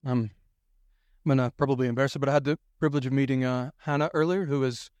I'm going to probably embarrass her, but I had the privilege of meeting Hannah earlier, who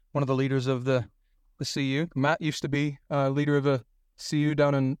is one of the leaders of the CU. Matt used to be leader of a CU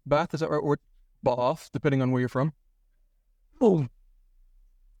down in Bath, is that right? Or Bath, depending on where you're from. Oh.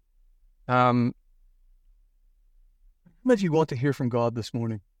 How many of you want to hear from God this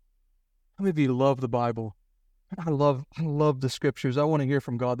morning? How many of you love the Bible? I love the scriptures. I want to hear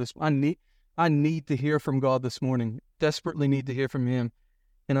from God this. I need to hear from God this morning. Desperately need to hear from Him,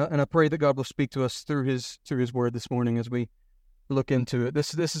 and I pray that God will speak to us through His Word this morning as we look into it.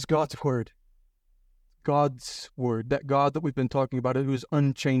 This is God's Word. God's Word, that God that we've been talking about, who is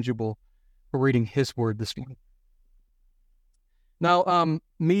unchangeable. We're reading His Word this morning. Now,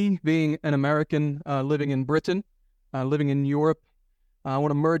 me being an American living in Britain, living in Europe, I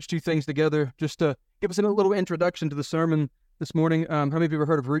want to merge two things together just to give us a little introduction to the sermon this morning. How many of you have ever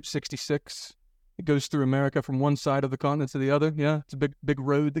heard of Route 66? It goes through America from one side of the continent to the other. Yeah, it's a big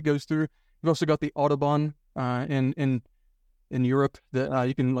road that goes through. You've also got the Autobahn in Europe that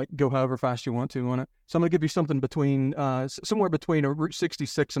you can go however fast you want to on it. So I'm going to give you something between somewhere between a Route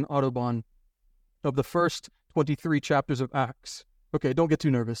 66 and Autobahn of the first 23 chapters of Acts. Okay, don't get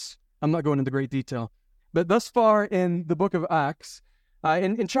too nervous. I'm not going into great detail. But thus far in the book of Acts,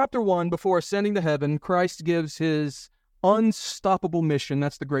 in chapter 1, before ascending to heaven, Christ gives His unstoppable mission,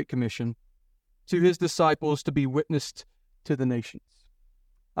 that's the Great Commission, to His disciples to be witnessed to the nations.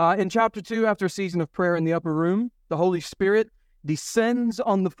 In chapter 2, after a season of prayer in the upper room, the Holy Spirit descends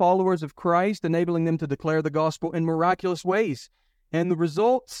on the followers of Christ, enabling them to declare the gospel in miraculous ways. And the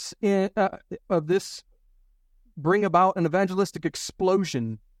results of this bring about an evangelistic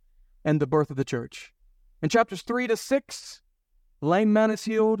explosion and the birth of the church. In chapters 3 to 6, lame man is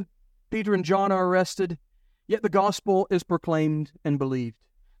healed, Peter and John are arrested, yet the gospel is proclaimed and believed.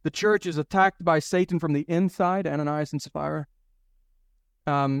 The church is attacked by Satan from the inside, Ananias and Sapphira.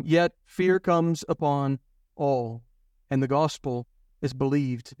 Yet fear comes upon all, and the gospel is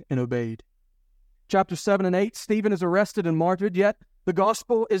believed and obeyed. Chapters 7 and 8, Stephen is arrested and martyred, yet the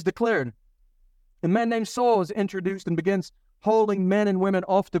gospel is declared. A man named Saul is introduced and begins hauling men and women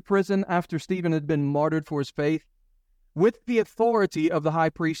off to prison after Stephen had been martyred for his faith, with the authority of the high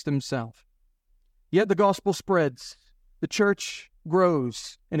priest himself. Yet the gospel spreads, the church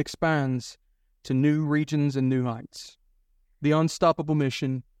grows and expands to new regions and new heights. The unstoppable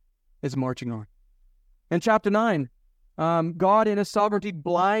mission is marching on. In chapter 9, God in His sovereignty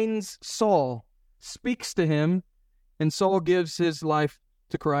blinds Saul, speaks to him, and Saul gives his life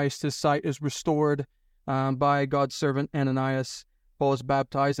to Christ. His sight is restored by God's servant Ananias. Paul is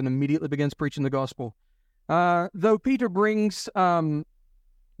baptized and immediately begins preaching the gospel. Though Peter brings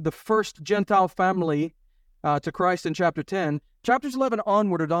the first Gentile family to Christ in chapter 10, chapters 11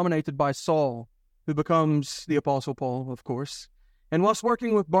 onward are dominated by Saul, who becomes the Apostle Paul, of course. And whilst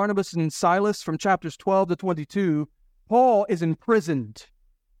working with Barnabas and Silas from chapters 12 to 22, Paul is imprisoned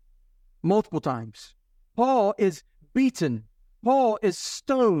multiple times. Paul is beaten. Paul is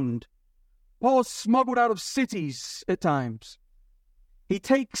stoned. Paul is smuggled out of cities at times. He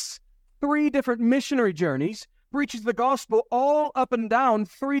takes 3 different missionary journeys, preaches the gospel all up and down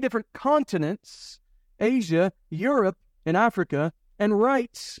 3 different continents, Asia, Europe, and Africa, and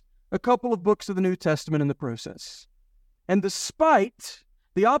writes a couple of books of the New Testament in the process. And despite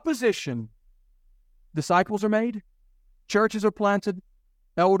the opposition, disciples are made, churches are planted,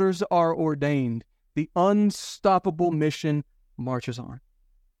 elders are ordained. The unstoppable mission marches on.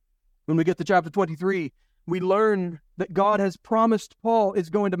 When we get to chapter 23, we learn that God has promised Paul is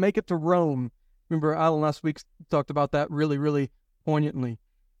going to make it to Rome. Remember, Alan last week talked about that really, really poignantly.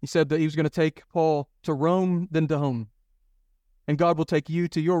 He said that he was going to take Paul to Rome, then to home. And God will take you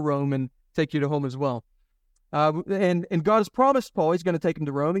to your Rome and take you to home as well. And God has promised Paul He's going to take him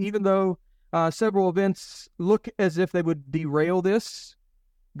to Rome, even though several events look as if they would derail this.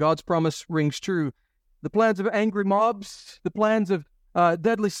 God's promise rings true. The plans of angry mobs, the plans of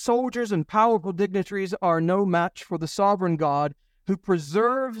deadly soldiers and powerful dignitaries are no match for the sovereign God who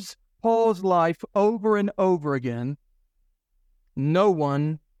preserves Paul's life over and over again. No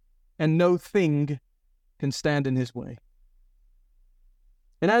one and no thing can stand in his way.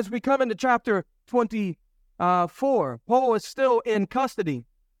 And as we come into chapter 24, Paul is still in custody.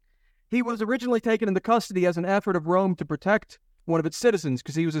 He was originally taken into custody as an effort of Rome to protect one of its citizens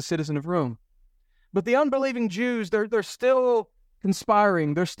because he was a citizen of Rome. But the unbelieving Jews, they're still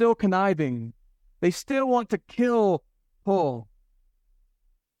conspiring. They're still conniving. They still want to kill Paul.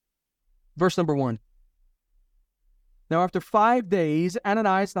 Verse number 1. Now after 5 days,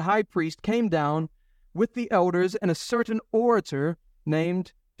 Ananias the high priest came down with the elders and a certain orator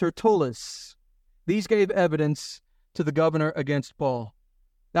named Tertullus. These gave evidence to the governor against Paul.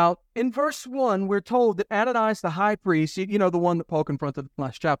 Now, in verse 1, we're told that Ananias the high priest, you know, the one that Paul confronted in the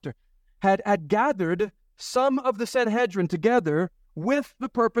last chapter, had gathered some of the Sanhedrin together with the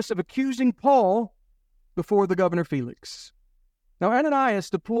purpose of accusing Paul before the governor Felix. Now, Ananias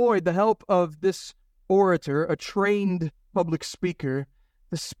deployed the help of this orator, a trained public speaker,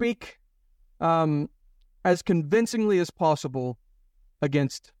 to speak as convincingly as possible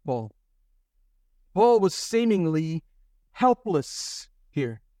against Paul. Paul was seemingly helpless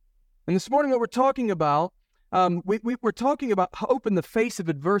here. And this morning what we're talking about, we're talking about hope in the face of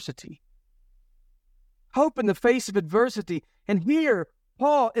adversity. Hope in the face of adversity. And here,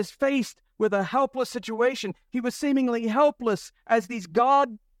 Paul is faced with a helpless situation. He was seemingly helpless as these godless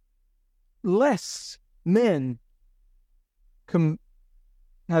men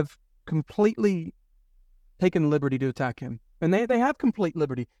have completely taken liberty to attack him. And they have complete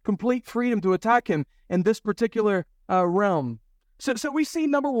liberty, complete freedom to attack him in this particular realm. So we see,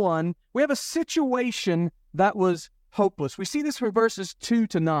 number one, we have a situation that was hopeless. We see this from verses 2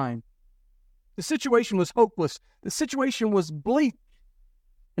 to 9. The situation was hopeless. The situation was bleak.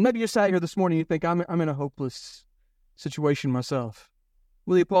 And maybe you're sat here this morning and you think, I'm in a hopeless situation myself.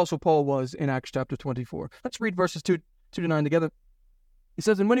 Well, the Apostle Paul was in Acts chapter 24. Let's read verses 2 to 9 together. He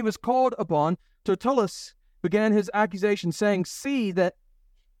says, "And when he was called upon, Tertullus began his accusation, saying, Seeing that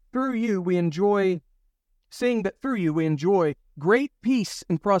through you we enjoy great peace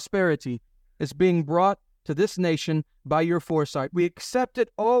and prosperity is being brought to this nation by your foresight. We accept it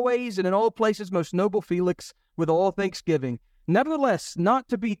always and in all places, most noble Felix, with all thanksgiving. Nevertheless, not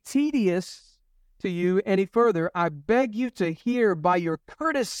to be tedious to you any further, I beg you to hear by your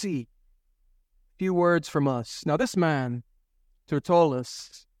courtesy a few words from us." Now this man,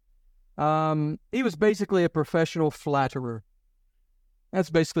 Tertullus, he was basically a professional flatterer. That's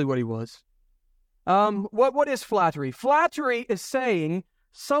basically what he was. What is flattery? Flattery is saying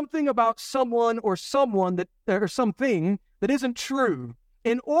something about someone or something that isn't true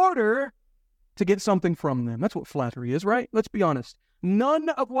in order to get something from them. That's what flattery is, right? Let's be honest. None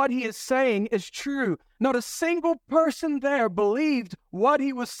of what he is saying is true. Not a single person there believed what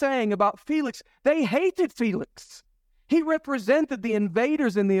he was saying about Felix. They hated Felix. He represented the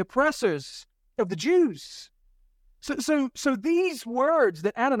invaders and the oppressors of the Jews. So these words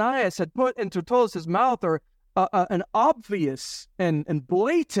that Ananias had put in Tertullus' mouth are an obvious and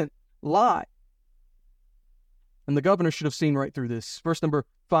blatant lie. And the governor should have seen right through this. Verse number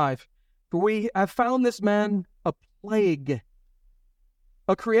 5. "For we have found this man a plague,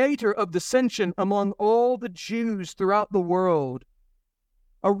 a creator of dissension among all the Jews throughout the world,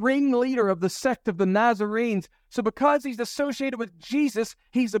 a ringleader of the sect of the Nazarenes." So because he's associated with Jesus,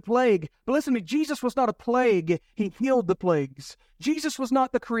 he's a plague. But listen to me, Jesus was not a plague. He healed the plagues. Jesus was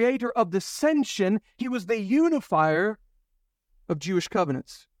not the creator of dissension. He was the unifier of Jewish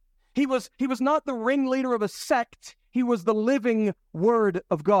covenants. He was not the ringleader of a sect. He was the living Word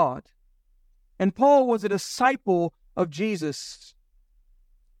of God. And Paul was a disciple of Jesus.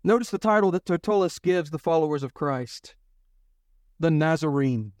 Notice the title that Tertullus gives the followers of Christ: the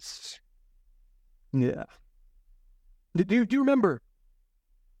Nazarenes. Yeah. Do you remember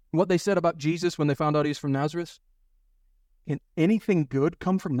what they said about Jesus when they found out he's from Nazareth? Can anything good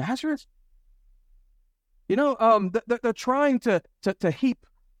come from Nazareth? You know, they're trying to heap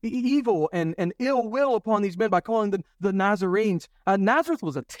evil and ill will upon these men by calling them the Nazarenes. Nazareth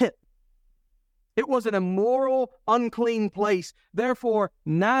was a tip. It was an immoral, unclean place. Therefore,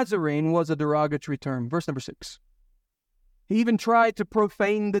 Nazarene was a derogatory term. Verse number 6. He even tried to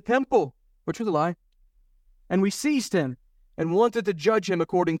profane the temple, which was a lie. And we seized him and wanted to judge him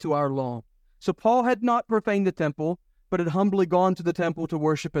according to our law. So Paul had not profaned the temple, but had humbly gone to the temple to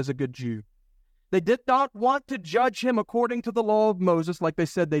worship as a good Jew. They did not want to judge him according to the law of Moses, like they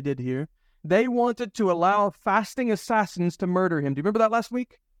said they did here. They wanted to allow fasting assassins to murder him. Do you remember that last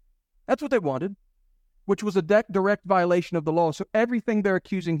week? That's what they wanted, which was a direct violation of the law. So everything they're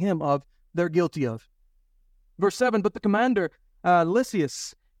accusing him of, they're guilty of. Verse 7, "But the commander,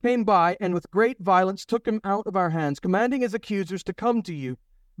 Lysias, came by and with great violence took him out of our hands, commanding his accusers to come to you.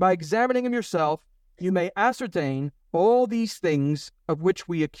 By examining him yourself, you may ascertain all these things of which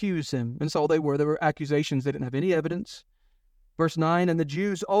we accuse him." And so they were. There were accusations. They didn't have any evidence. Verse 9, "And the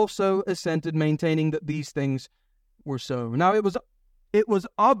Jews also assented, maintaining that these things were so." Now it was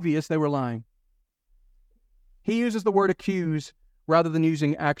obvious they were lying. He uses the word accuse rather than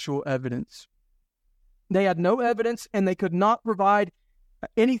using actual evidence. They had no evidence, and they could not provide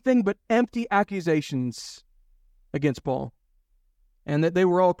anything but empty accusations against Paul. And that they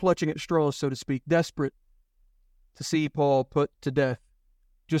were all clutching at straws, so to speak, desperate to see Paul put to death,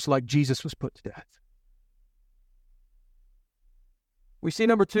 just like Jesus was put to death. We see,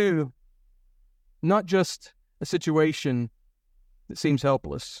 number two, not just a situation that seems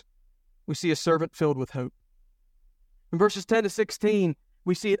helpless. We see a servant filled with hope. In verses 10 to 16,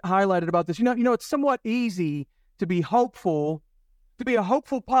 we see it highlighted about this. You know, it's somewhat easy to be hopeful, to be a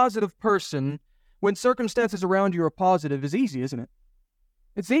hopeful, positive person when circumstances around you are positive is easy, isn't it?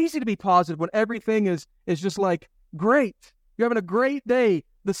 It's easy to be positive when everything is just like great. You're having a great day.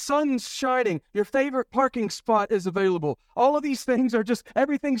 The sun's shining. Your favorite parking spot is available. All of these things are just,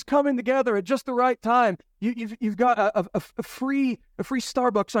 everything's coming together at just the right time. You've got a free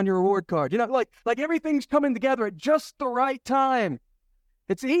Starbucks on your reward card. You know, like everything's coming together at just the right time.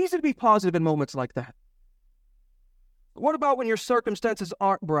 It's easy to be positive in moments like that. What about when your circumstances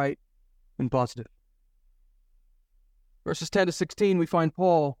aren't bright and positive? Verses 10 to 16, we find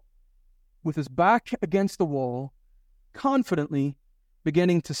Paul with his back against the wall, confidently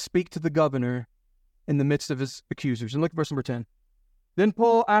beginning to speak to the governor in the midst of his accusers. And look at verse number 10. Then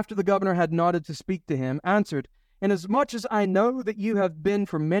Paul, after the governor had nodded to speak to him, answered, "Inasmuch as I know that you have been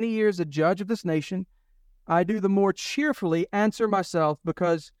for many years a judge of this nation, I do the more cheerfully answer myself,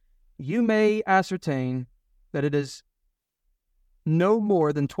 because you may ascertain that it is no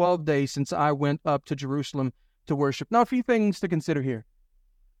more than 12 days since I went up to Jerusalem to worship." Now, a few things to consider here.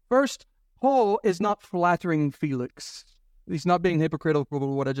 First, Paul is not flattering Felix. He's not being hypocritical of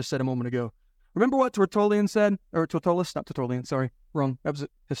what I just said a moment ago. Remember what Tertullian said? Or Tertullus, not Tertullian, sorry, wrong. That was a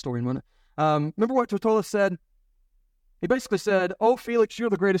historian, wasn't it? Remember what Tertullus said? He basically said, "Oh, Felix, you're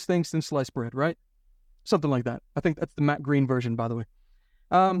the greatest thing since sliced bread," right? Something like that. I think that's the Matt Green version, by the way.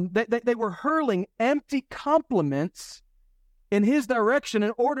 They were hurling empty compliments in his direction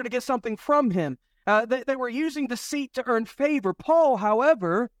in order to get something from him. They were using deceit to earn favor. Paul,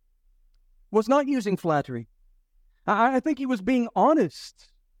 however, was not using flattery. I think he was being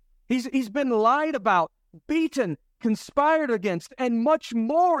honest. He's been lied about, beaten, conspired against, and much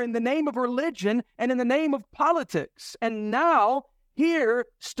more in the name of religion and in the name of politics. And now, here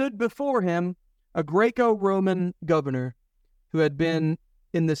stood before him a Greco-Roman governor who had been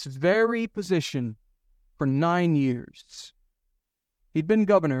in this very position for 9 years. He'd been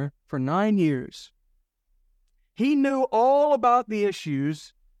governor for 9 years. He knew all about the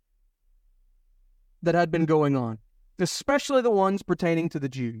issues that had been going on, especially the ones pertaining to the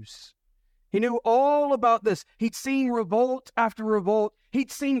Jews. He knew all about this. He'd seen revolt after revolt.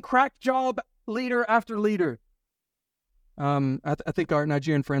 He'd seen crack job leader after leader. I think our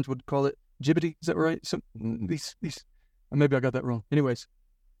Nigerian friends would call it Jibiti. Is that right? These maybe I got that wrong. Anyways,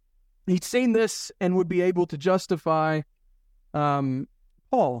 he'd seen this and would be able to justify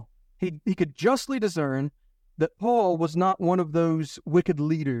Paul. He could justly discern that Paul was not one of those wicked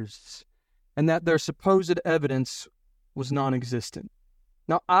leaders and that their supposed evidence was non-existent.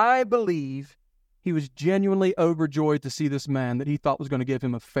 Now, I believe he was genuinely overjoyed to see this man that he thought was going to give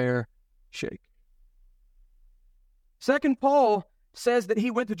him a fair shake. Second, Paul says that he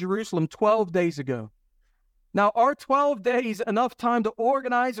went to Jerusalem 12 days ago. Now, are 12 days enough time to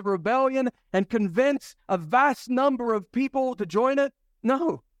organize a rebellion and convince a vast number of people to join it?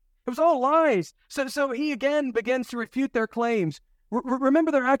 No. It was all lies. So he again begins to refute their claims.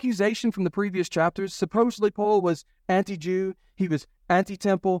 Remember their accusation from the previous chapters? Supposedly Paul was anti-Jew, he was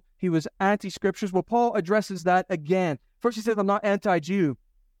anti-temple, he was anti-scriptures. Well, Paul addresses that again. First he says, "I'm not anti-Jew."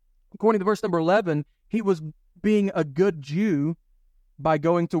 According to verse number 11, he was being a good Jew by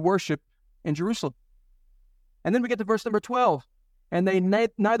going to worship in Jerusalem. And then we get to verse number 12. "And they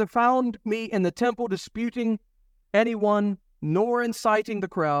neither found me in the temple disputing anyone, nor inciting the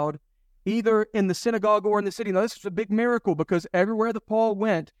crowd, either in the synagogue or in the city." Now, this was a big miracle because everywhere that Paul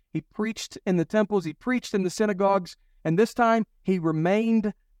went, he preached in the temples, he preached in the synagogues, and this time he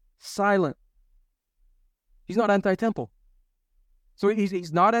remained silent. He's not anti-temple. So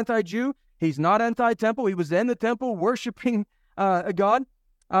he's not anti-Jew, he's not anti-temple, he was in the temple worshiping God.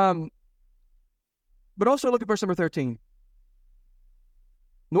 But also look at verse number 13.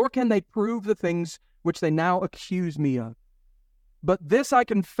 "Nor can they prove the things which they now accuse me of. But this I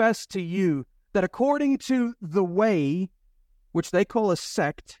confess to you, that according to the way, which they call a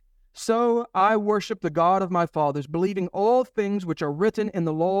sect, so I worship the God of my fathers, believing all things which are written in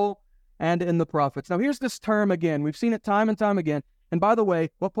the law and in the prophets." Now here's this term again. We've seen it time and time again. And by the way,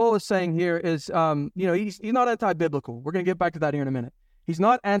 what Paul is saying here is, he's not anti-biblical. We're going to get back to that here in a minute. He's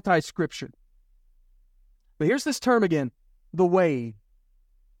not anti-scripture. But here's this term again, the way.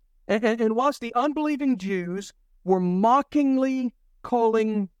 And whilst the unbelieving Jews were mockingly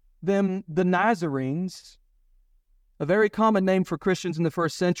calling them the Nazarenes, a very common name for Christians in the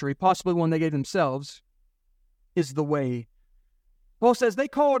first century, possibly one they gave themselves, is the way. Paul says, they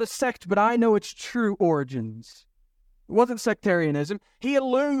call it a sect, but I know its true origins. It wasn't sectarianism. He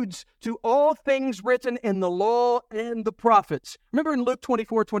alludes to all things written in the law and the prophets. Remember in Luke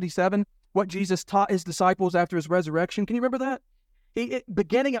 24:27, what Jesus taught his disciples after his resurrection? Can you remember that?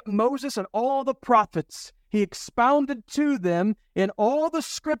 Beginning at Moses and all the prophets, he expounded to them in all the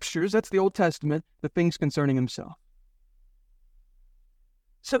scriptures, that's the Old Testament, the things concerning himself.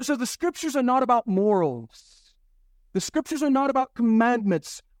 So the scriptures are not about morals. The scriptures are not about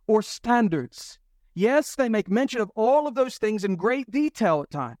commandments or standards. Yes, they make mention of all of those things in great detail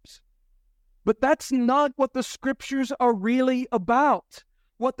at times. But that's not what the scriptures are really about.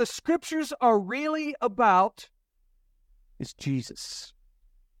 What the scriptures are really about is Jesus.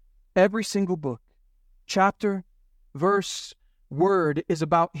 Every single book, chapter, verse, word is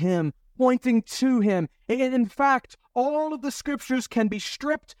about him, pointing to him. And in fact, all of the scriptures can be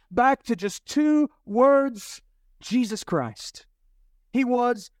stripped back to just two words: Jesus Christ. He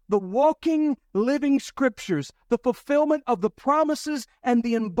was the walking, living scriptures, the fulfillment of the promises and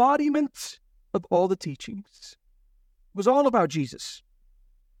the embodiment of all the teachings. It was all about Jesus.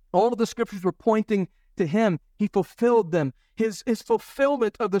 All of the scriptures were pointing to him. He fulfilled them. His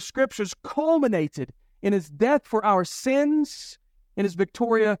fulfillment of the scriptures culminated in his death for our sins, in his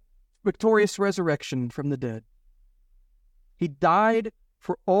victorious resurrection from the dead. He died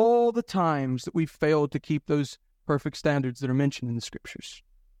for all the times that we failed to keep those perfect standards that are mentioned in the scriptures.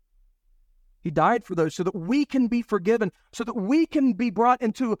 He died for those so that we can be forgiven, so that we can be brought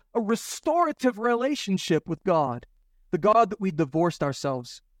into a restorative relationship with God, the God that we divorced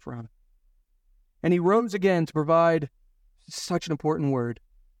ourselves from. And he rose again to provide such an important word: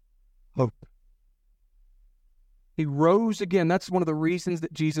 hope. He rose again. That's one of the reasons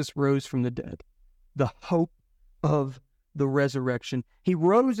that Jesus rose from the dead. The hope of the resurrection. He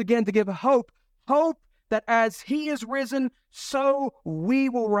rose again to give hope that as he is risen, so we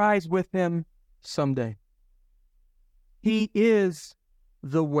will rise with him someday. He is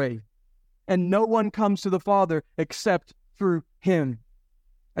the way, and no one comes to the Father except through him.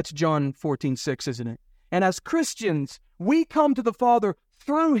 That's John 14:6, isn't it? And as Christians, we come to the Father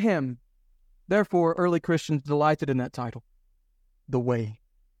through him. Therefore, early Christians delighted in that title, the way.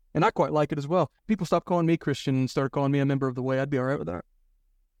 And I quite like it as well. People stopped calling me Christian and started calling me a member of the way. I'd be all right with that.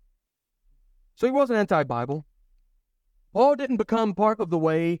 So he wasn't anti-Bible. Paul didn't become part of the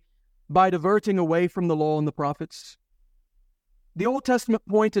way by diverting away from the law and the prophets. The Old Testament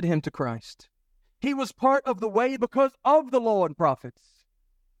pointed him to Christ. He was part of the way because of the law and prophets.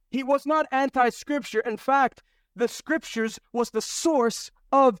 He was not anti-Scripture. In fact, the Scriptures was the source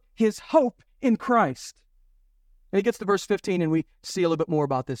of his hope in Christ. And he gets to verse 15 and we see a little bit more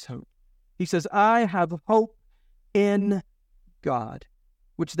about this hope. He says, I have hope in God,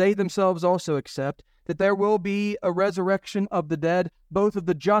 which they themselves also accept, that there will be a resurrection of the dead, both of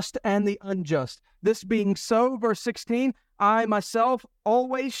the just and the unjust. This being so, verse 16, I myself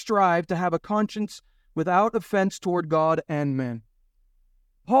always strive to have a conscience without offense toward God and men.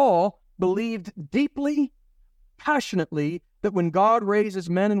 Paul believed deeply, passionately, that when God raises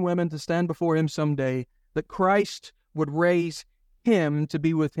men and women to stand before him someday, that Christ would raise him to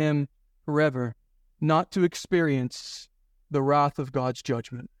be with him forever, not to experience the wrath of God's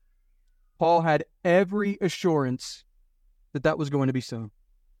judgment. Paul had every assurance that that was going to be so.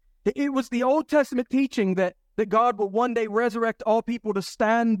 It was the Old Testament teaching that God will one day resurrect all people to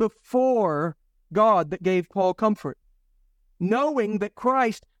stand before God that gave Paul comfort. Knowing that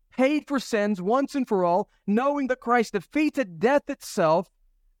Christ paid for sins once and for all, knowing that Christ defeated death itself,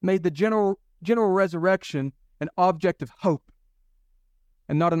 made the general resurrection an object of hope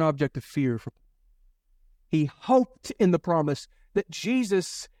and not an object of fear. He hoped in the promise that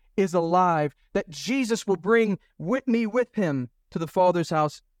Jesus is alive, that Jesus will bring me with him to the Father's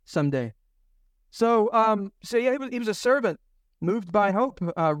house someday. So yeah, he was a servant moved by hope,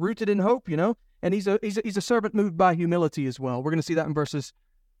 rooted in hope, and he's a servant moved by humility as well. We're going to see that in verses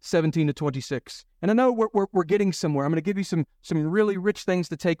 17 to 26. And I know we're getting somewhere. I'm going to give you some really rich things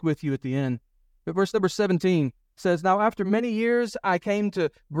to take with you at the end. But verse number 17 says, Now after many years I came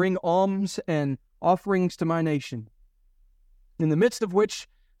to bring alms and offerings to my nation, in the midst of which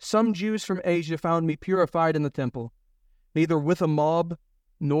some Jews from Asia found me purified in the temple, neither with a mob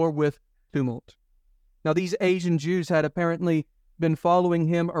nor with tumult. Now these Asian Jews had apparently been following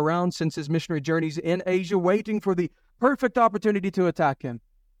him around since his missionary journeys in Asia, waiting for the perfect opportunity to attack him.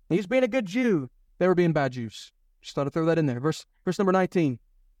 He's being a good Jew. They were being bad Jews. Just thought I'd throw that in there. Verse number 19.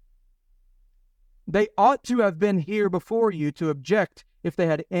 They ought to have been here before you to object if they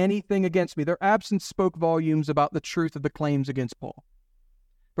had anything against me. Their absence spoke volumes about the truth of the claims against Paul.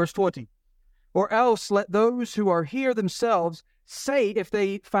 Verse 20. Or else let those who are here themselves say if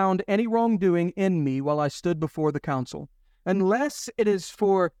they found any wrongdoing in me while I stood before the council, unless it is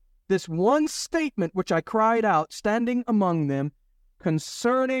for this one statement which I cried out, standing among them,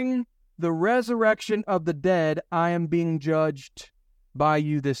 concerning the resurrection of the dead, I am being judged by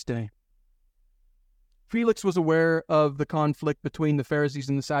you this day. Felix was aware of the conflict between the Pharisees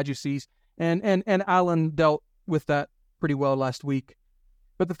and the Sadducees, and Alan dealt with that pretty well last week.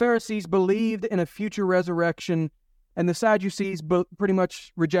 But the Pharisees believed in a future resurrection, and the Sadducees pretty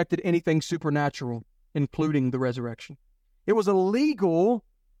much rejected anything supernatural, including the resurrection. It was illegal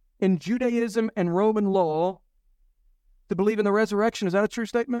in Judaism and Roman law to believe in the resurrection. Is that a true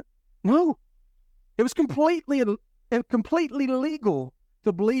statement? No. It was completely legal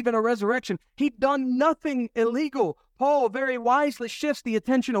to believe in a resurrection. He'd done nothing illegal. Paul very wisely shifts the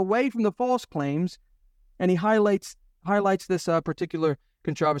attention away from the false claims, and he highlights this particular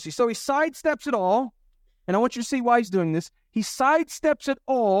controversy. So he sidesteps it all, and I want you to see why he's doing this. He sidesteps it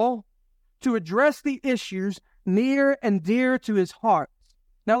all to address the issues near and dear to his heart.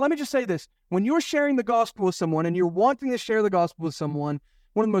 Now, let me just say this. When you're sharing the gospel with someone and you're wanting to share the gospel with someone,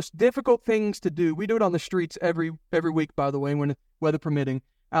 one of the most difficult things to do, we do it on the streets every week, by the way, when weather permitting.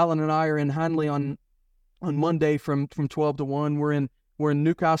 Alan and I are in Hanley on Monday from 12 to 1. We're in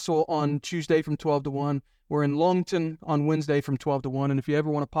Newcastle on Tuesday from 12 to 1. We're in Longton on Wednesday from 12 to 1. And if you ever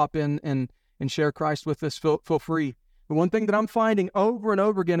want to pop in and share Christ with us, feel free. But one thing that I'm finding over and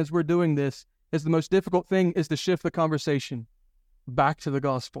over again as we're doing this is the most difficult thing is to shift the conversation back to the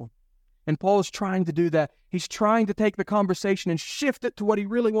gospel. And Paul is trying to do that. He's trying to take the conversation and shift it to what he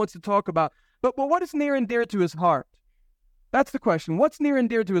really wants to talk about. But what is near and dear to his heart? That's the question. What's near and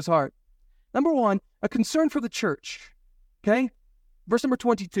dear to his heart? Number one, a concern for the church. Okay? Verse number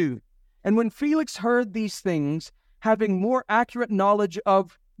 22. And when Felix heard these things, having more accurate knowledge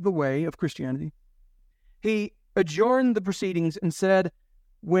of the way of Christianity, he adjourned the proceedings and said,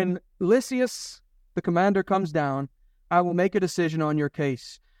 when Lysias, the commander, comes down, I will make a decision on your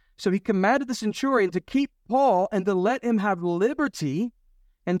case. So he commanded the centurion to keep Paul and to let him have liberty,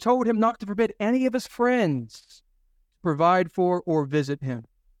 and told him not to forbid any of his friends to provide for or visit him.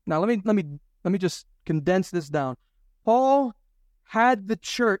 Now let me just condense this down. Paul had the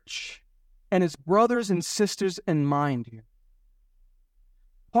church and his brothers and sisters in mind here.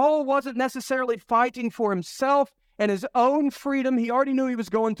 Paul wasn't necessarily fighting for himself and his own freedom. He already knew he was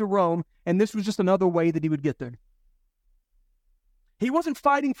going to Rome, and this was just another way that he would get there. He wasn't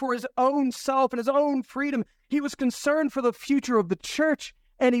fighting for his own self and his own freedom. He was concerned for the future of the church,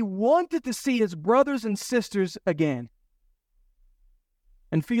 and he wanted to see his brothers and sisters again.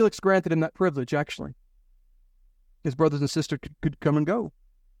 And Felix granted him that privilege, actually. His brothers and sisters could come and go.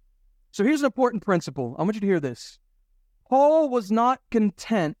 So here's an important principle. I want you to hear this. Paul was not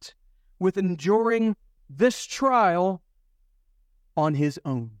content with enduring this trial on his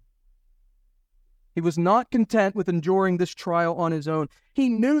own. He was not content with enduring this trial on his own. He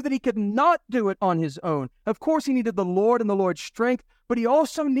knew that he could not do it on his own. Of course, he needed the Lord and the Lord's strength, but he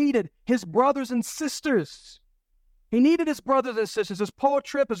also needed his brothers and sisters. He needed his brothers and sisters. As Paul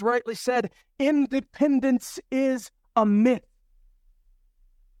Tripp has rightly said, independence is a myth.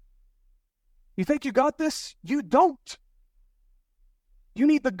 You think you got this? You don't. You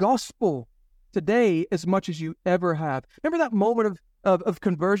need the gospel today as much as you ever have. Remember that moment of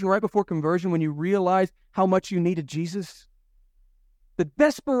conversion, right before conversion, when you realized how much you needed Jesus? The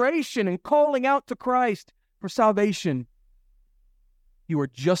desperation and calling out to Christ for salvation. You are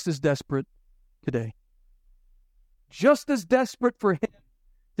just as desperate today. Just as desperate for Him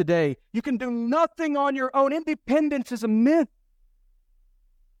today. You can do nothing on your own. Independence is a myth.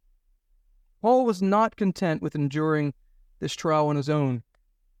 Paul was not content with enduring this trial on his own.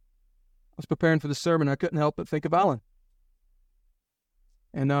 I was preparing for the sermon. I couldn't help but think of Alan.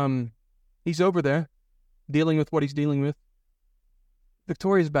 And he's over there dealing with what he's dealing with.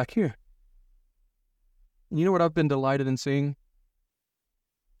 Victoria's back here. And you know what I've been delighted in seeing?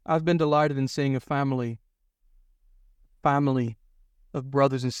 I've been delighted in seeing a family of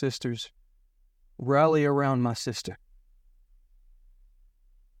brothers and sisters rally around my sister.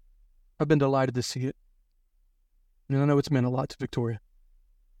 I've been delighted to see it. And I know it's meant a lot to Victoria.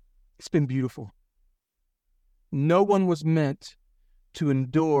 It's been beautiful. No one was meant to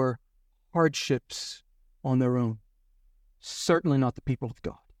endure hardships on their own. Certainly not the people of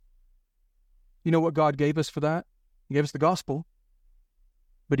God. You know what God gave us for that? He gave us the gospel,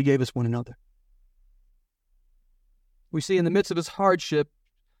 but He gave us one another. We see in the midst of His hardship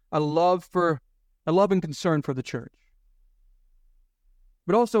a love and concern for the church.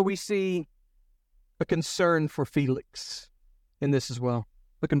 But also we see a concern for Felix in this as well.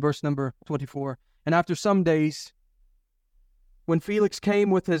 Look in verse number 24. And after some days, when Felix came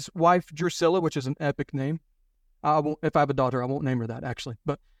with his wife Drusilla, which is an epic name. If I have a daughter, I won't name her that, actually.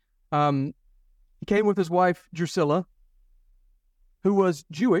 But he came with his wife Drusilla, who was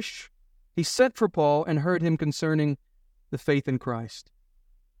Jewish. He sent for Paul and heard him concerning the faith in Christ.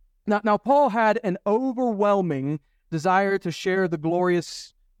 Now Paul had an overwhelming desire to share the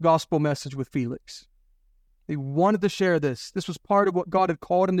glorious gospel message with Felix. He wanted to share this. This was part of what God had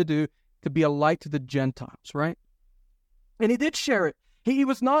called him to do, to be a light to the Gentiles, right? And he did share it. He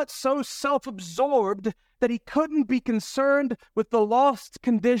was not so self-absorbed that he couldn't be concerned with the lost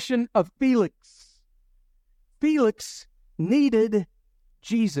condition of Felix. Felix needed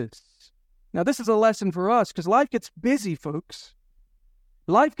Jesus. Now, this is a lesson for us because life gets busy, folks.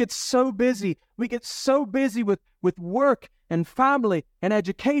 Life gets so busy. We get so busy with work and family and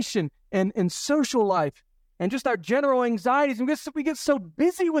education and social life and just our general anxieties. And we get so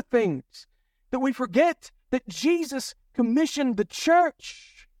busy with things that we forget that Jesus commissioned the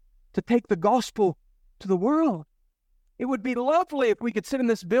church to take the gospel to the world. It would be lovely if we could sit in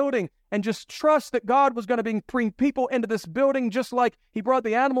this building and just trust that God was going to bring people into this building just like he brought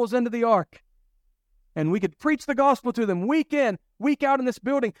the animals into the ark. And we could preach the gospel to them week in, week out in this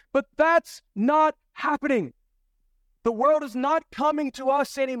building. But that's not happening. The world is not coming to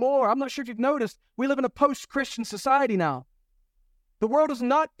us anymore. I'm not sure if you've noticed, we live in a post-Christian society now. The world is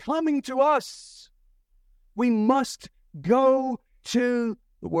not coming to us. We must go to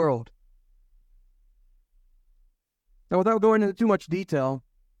the world. Now, without going into too much detail,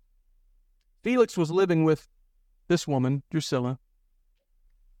 Felix was living with this woman, Drusilla,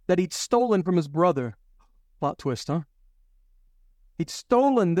 that he'd stolen from his brother. Plot twist, huh? He'd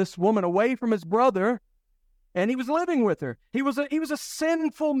stolen this woman away from his brother, and he was living with her. He was a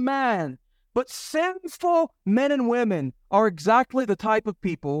sinful man. But sinful men and women are exactly the type of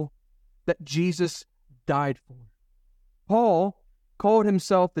people that Jesus died for. Paul called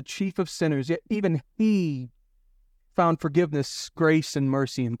himself the chief of sinners, yet even he found forgiveness, grace, and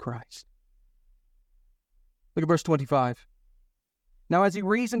mercy in Christ. Look at verse 25. Now, as he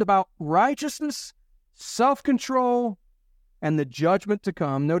reasoned about righteousness, self-control, and the judgment to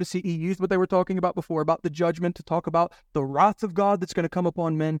come, notice he used what they were talking about before, about the judgment, to talk about the wrath of God that's going to come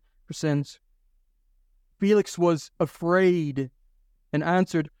upon men for sins. Felix was afraid and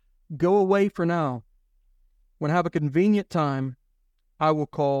answered, "Go away for now. When I have a convenient time, I will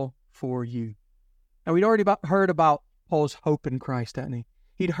call for you." And we'd already heard about Paul's hope in Christ, hadn't he?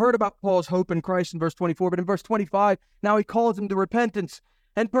 He'd heard about Paul's hope in Christ in verse 24, but in verse 25, now he calls him to repentance.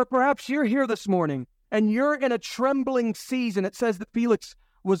 And perhaps you're here this morning, and you're in a trembling season. It says that Felix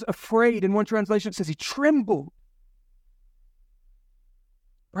was afraid. In one translation, it says he trembled.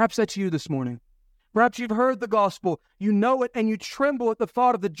 Perhaps that's you this morning. Perhaps you've heard the gospel, you know it, and you tremble at the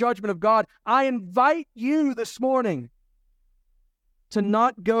thought of the judgment of God. I invite you this morning to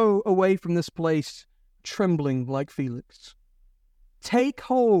not go away from this place trembling like Felix. Take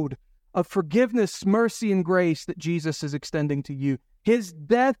hold of forgiveness, mercy, and grace that Jesus is extending to you. His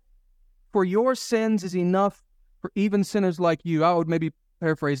death for your sins is enough for even sinners like you. I would maybe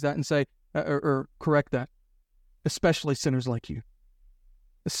paraphrase that and say, or correct that, especially sinners like you.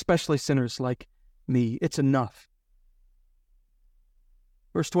 Especially sinners like me. It's enough.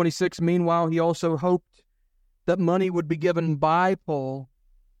 Verse 26, meanwhile, he also hoped that money would be given by Paul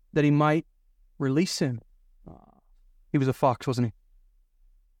that he might release him. He was a fox, wasn't he?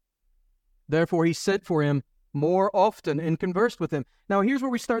 Therefore, he sent for him more often and conversed with him. Now, here's where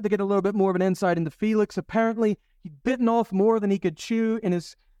we start to get a little bit more of an insight into Felix. Apparently, he'd bitten off more than he could chew in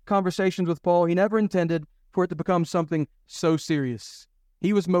his conversations with Paul. He never intended for it to become something so serious.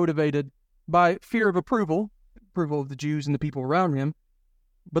 He was motivated by fear of approval of the Jews and the people around him,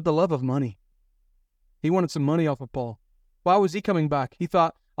 but the love of money. He wanted some money off of Paul. Why was he coming back? He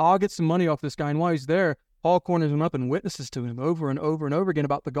thought, I'll get some money off this guy. And while he's there, Paul corners him up and witnesses to him over and over and over again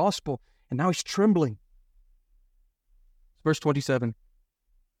about the gospel. And now he's trembling. Verse 27.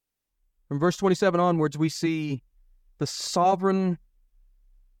 From verse 27 onwards, we see the sovereign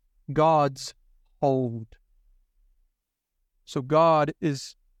God's hold. So God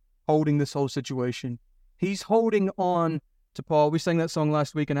is holding this whole situation. He's holding on to Paul. We sang that song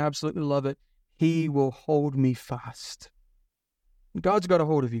last week and I absolutely love it. He will hold me fast. God's got a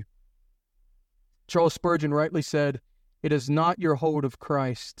hold of you. Charles Spurgeon rightly said, it is not your hold of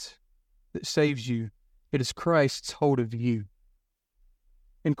Christ that saves you. It is Christ's hold of you.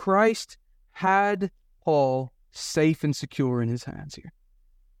 And Christ had Paul safe and secure in his hands here.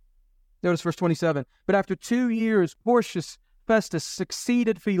 Notice verse 27. But after 2 years, Porcius Festus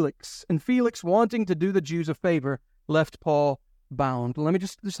succeeded Felix, and Felix, wanting to do the Jews a favor, left Paul bound. Let me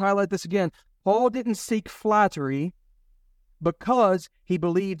just highlight this again. Paul didn't seek flattery because he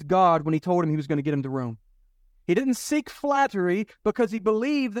believed God when he told him he was going to get him to Rome. He didn't seek flattery because he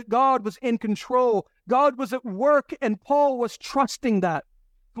believed that God was in control. God was at work, and Paul was trusting that.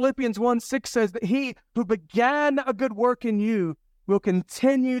 Philippians 1:6 says that he who began a good work in you will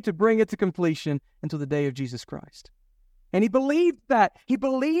continue to bring it to completion until the day of Jesus Christ. And he believed that. He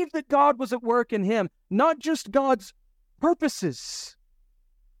believed that God was at work in him, not just God's purposes,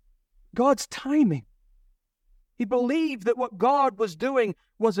 God's timing. He believed that what God was doing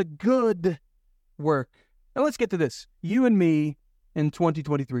was a good work. Now let's get to this. You and me in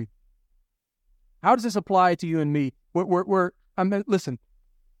 2023. How does this apply to you and me? Listen,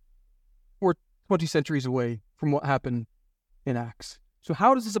 we're 20 centuries away from what happened in Acts. So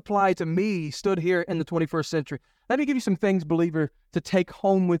how does this apply to me stood here in the 21st century? Let me give you some things, believer, to take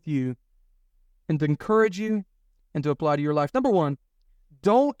home with you and to encourage you and to apply to your life. Number one,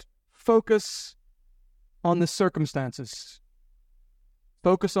 don't focus on the circumstances.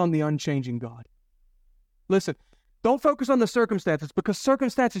 Focus on the unchanging God. Listen, don't focus on the circumstances because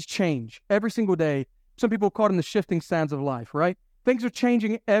circumstances change every single day. Some people call them the shifting sands of life, right? Things are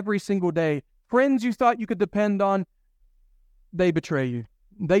changing every single day. Friends you thought you could depend on, they betray you.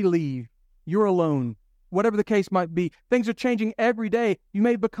 They leave. You're alone. Whatever the case might be, things are changing every day. You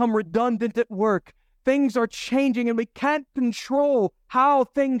may become redundant at work. Things are changing and we can't control how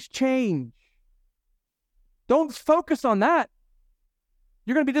things change. Don't focus on that.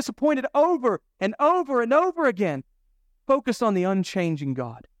 You're going to be disappointed over and over and over again. Focus on the unchanging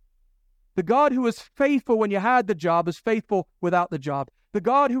God. The God who was faithful when you had the job is faithful without the job. The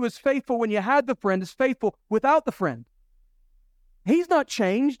God who was faithful when you had the friend is faithful without the friend. He's not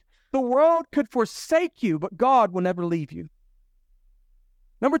changed. The world could forsake you, but God will never leave you.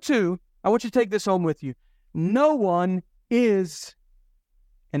 Number two, I want you to take this home with you. No one is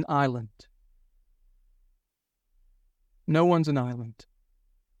an island. No one's an island.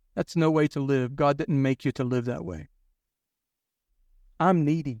 That's no way to live. God didn't make you to live that way. I'm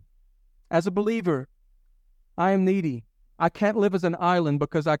needy. As a believer, I am needy. I can't live as an island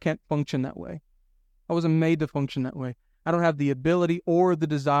because I can't function that way. I wasn't made to function that way. I don't have the ability or the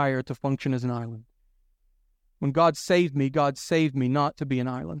desire to function as an island. When God saved me not to be an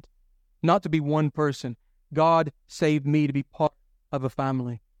island, not to be one person. God saved me to be part of a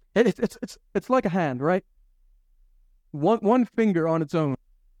family. It's like a hand, right? One finger on its own.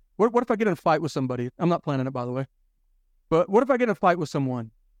 What if I get in a fight with somebody? I'm not planning it, by the way. But what if I get in a fight with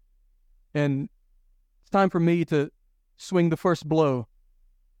someone and it's time for me to swing the first blow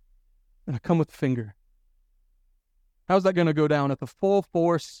and I come with the finger? How's that going to go down if the full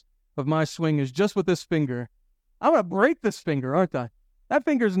force of my swing is just with this finger? I'm going to break this finger, aren't I? That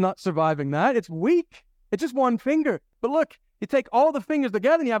finger's not surviving that. It's weak. It's just one finger. But look, you take all the fingers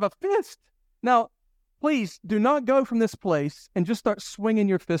together and you have a fist. Now, please do not go from this place and just start swinging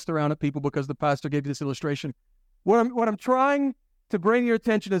your fist around at people because the pastor gave you this illustration. What I'm trying to bring your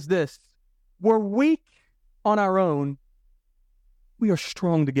attention is this. We're weak on our own. We are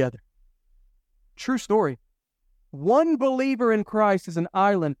strong together. True story. One believer in Christ is an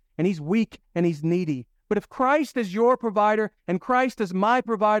island, and he's weak and he's needy. But if Christ is your provider and Christ is my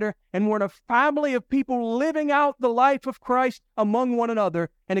provider, and we're in a family of people living out the life of Christ among one another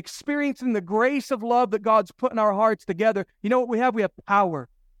and experiencing the grace of love that God's put in our hearts together, you know what we have? We have power.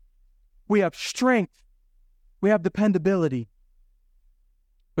 We have strength. We have dependability.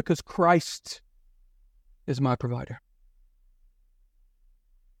 Because Christ is my provider.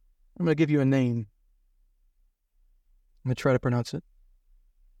 I'm going to give you a name. I'm going to try to pronounce it.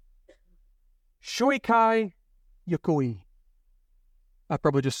 Shoikai Yokoi. I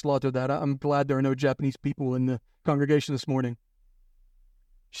probably just slaughtered that. I'm glad there are no Japanese people in the congregation this morning.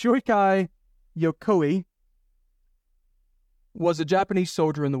 Shoikai Yokoi was a Japanese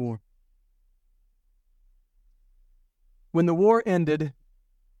soldier in the war. When the war ended,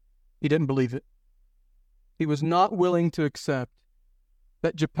 he didn't believe it. He was not willing to accept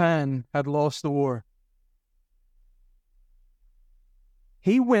that Japan had lost the war.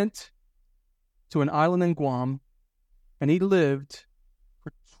 He went to an island in Guam, and he lived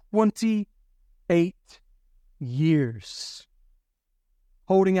for 28 years,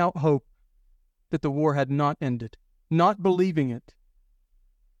 holding out hope that the war had not ended, not believing it.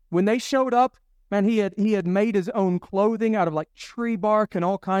 When they showed up, man, he had made his own clothing out of like tree bark and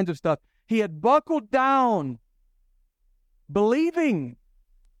all kinds of stuff. He had buckled down, believing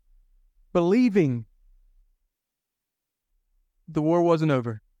the war wasn't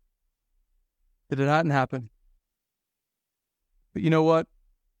over, that it hadn't happened. But you know what?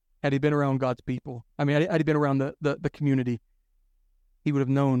 Had he been around God's people, had he been around the community, he would have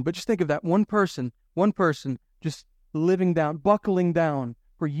known. But just think of that one person just buckling down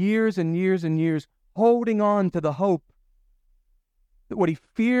for years and years and years, holding on to the hope that what he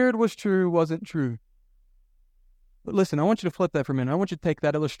feared was true wasn't true. But listen, I want you to flip that for a minute. I want you to take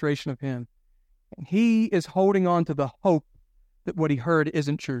that illustration of him. And he is holding on to the hope that what he heard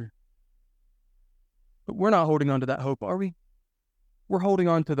isn't true. But we're not holding on to that hope, are we? We're holding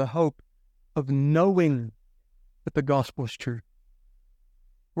on to the hope of knowing that the gospel is true.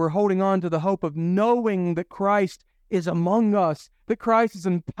 We're holding on to the hope of knowing that Christ is among us, that Christ is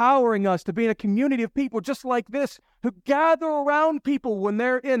empowering us to be in a community of people just like this, who gather around people when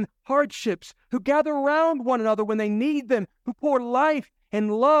they're in hardships, who gather around one another when they need them, who pour life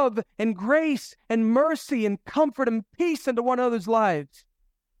and love and grace and mercy and comfort and peace into one another's lives.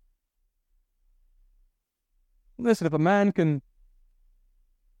 Listen, if a man can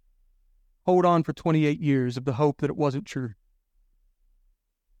hold on for 28 years of the hope that it wasn't true,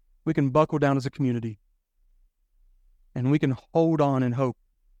 we can buckle down as a community and we can hold on in hope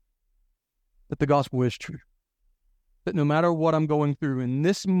that the gospel is true. That no matter what I'm going through in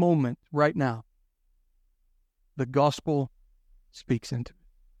this moment right now, the gospel speaks into it.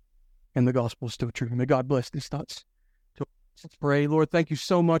 And the gospel is still true. May God bless these thoughts. So let's pray. Lord, thank you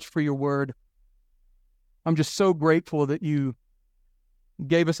so much for your word. I'm just so grateful that you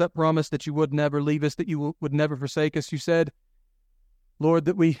gave us that promise that you would never leave us, that you would never forsake us. You said, Lord,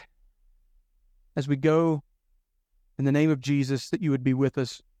 that as we go in the name of Jesus, that you would be with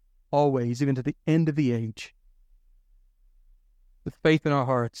us always, even to the end of the age. With faith in our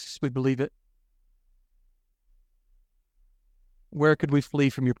hearts, we believe it. Where could we flee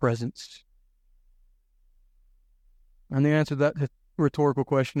from your presence? And the answer to that rhetorical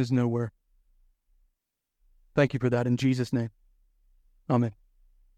question is nowhere. Thank you for that in Jesus' name. Amen.